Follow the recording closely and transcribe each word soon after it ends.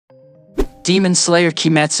Demon Slayer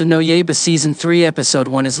Kimetsu no Yaiba Season 3 Episode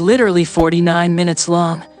 1 is literally 49 minutes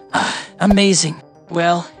long. Amazing.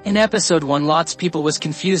 Well, in Episode 1 lots people was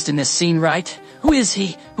confused in this scene, right? Who is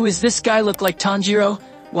he? Who is this guy? Look like Tanjiro?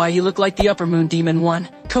 Why he look like the Upper Moon Demon 1,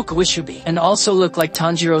 Kokushibo, and also look like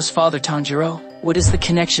Tanjiro's father Tanjiro? What is the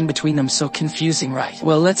connection between them? So confusing, right?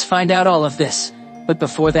 Well, let's find out all of this. But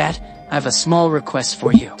before that, I have a small request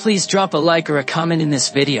for you. Please drop a like or a comment in this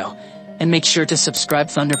video, and make sure to subscribe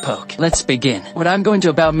Thunderpoke. Let's begin. What I'm going to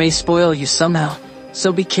about may spoil you somehow,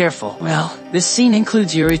 so be careful. Well, this scene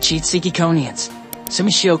includes Yoriichi Tsukikonion's,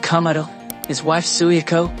 Sumishio Kamado, his wife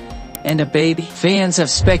Suyako, and a baby. Fans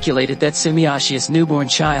have speculated that Sumiyashi's newborn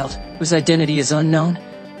child, whose identity is unknown,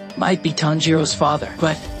 might be Tanjiro's father.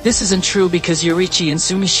 But this isn't true because Yoriichi and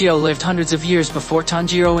Sumishio lived hundreds of years before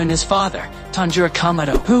Tanjiro and his father, Tanjiro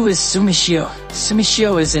Kamado. Who is Sumishio?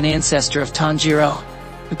 Sumishio is an ancestor of Tanjiro,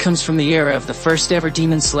 who comes from the era of the first ever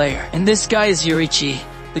Demon Slayer. And this guy is Yoriichi,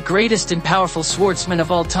 the greatest and powerful swordsman of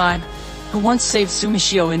all time, who once saved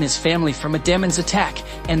Sumishio and his family from a demon's attack.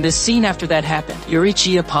 And this scene after that happened,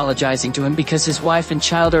 Yoriichi apologizing to him because his wife and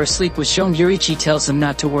child are asleep was shown. Yoriichi tells him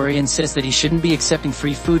not to worry and says that he shouldn't be accepting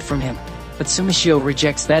free food from him. But Sumishio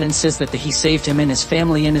rejects that and says that he saved him and his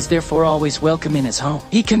family and is therefore always welcome in his home.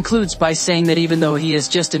 He concludes by saying that even though he is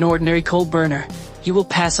just an ordinary coal burner, he will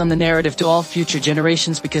pass on the narrative to all future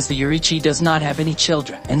generations because the Yoriichi does not have any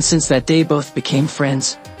children. And since that day both became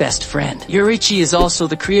friends, best friend. Yoriichi is also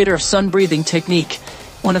the creator of sun breathing technique,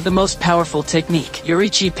 one of the most powerful technique.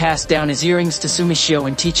 Yoriichi passed down his earrings to Sumishio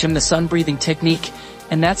and teach him the sun breathing technique,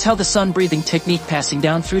 and that's how the sun breathing technique passing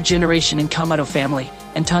down through generation in Kamado family,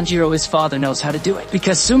 and Tanjiro his father knows how to do it.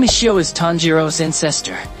 Because Sumishio is Tanjiro's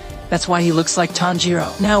ancestor, that's why he looks like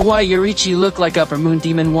Tanjiro. Now why Yoriichi look like Upper Moon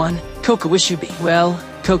Demon 1, Kokushibo? Well,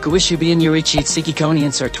 Kokushibo and Yoriichi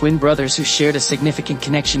Tsukikonion's are twin brothers who shared a significant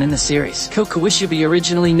connection in the series. Kokushibo,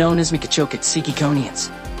 originally known as Mikachoka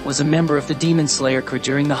Tsukikonion's, was a member of the Demon Slayer crew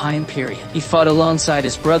during the Heian period. He fought alongside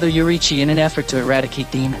his brother Yoriichi in an effort to eradicate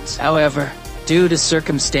demons. However, due to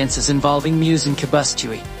circumstances involving Muse and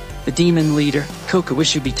Kabustui, the demon leader,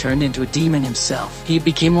 Kokushibo turned into a demon himself. He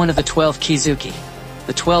became one of the 12 Kizuki,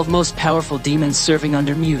 the 12 most powerful demons serving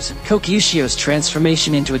under Muse. Kokushibio's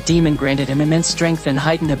transformation into a demon granted him immense strength and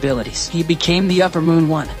heightened abilities. He became the Upper Moon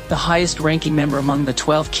 1, the highest ranking member among the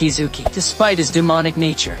 12 Kizuki. Despite his demonic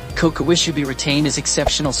nature, Kokushibo retained his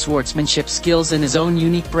exceptional swordsmanship skills and his own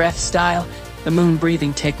unique breath style, the moon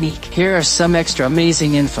breathing technique. Here are some extra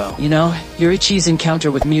amazing info. You know, Yoriichi's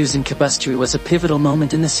encounter with Muse and Kabustui was a pivotal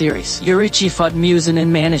moment in the series. Yoriichi fought Muse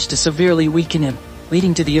and managed to severely weaken him,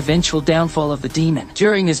 leading to the eventual downfall of the demon.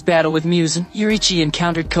 During his battle with Muzan, Yoriichi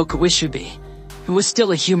encountered Kokushibo, who was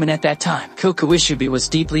still a human at that time. Kokushibo was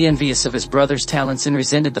deeply envious of his brother's talents and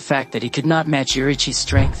resented the fact that he could not match Yoriichi's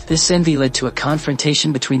strength. This envy led to a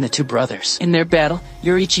confrontation between the two brothers. In their battle,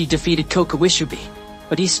 Yoriichi defeated Kokushibo,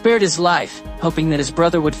 but he spared his life, hoping that his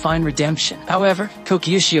brother would find redemption. However,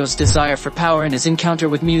 Kokushibio's desire for power and his encounter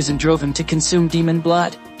with Muzan drove him to consume demon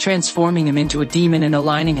blood, transforming him into a demon and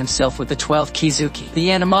aligning himself with the 12 Kizuki.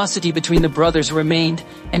 The animosity between the brothers remained,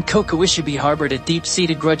 and Kokushibo harbored a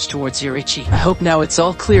deep-seated grudge towards Yoriichi. I hope now it's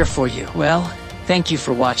all clear for you. Well, thank you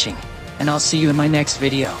for watching, and I'll see you in my next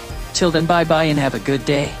video. Till then, bye-bye and have a good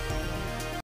day.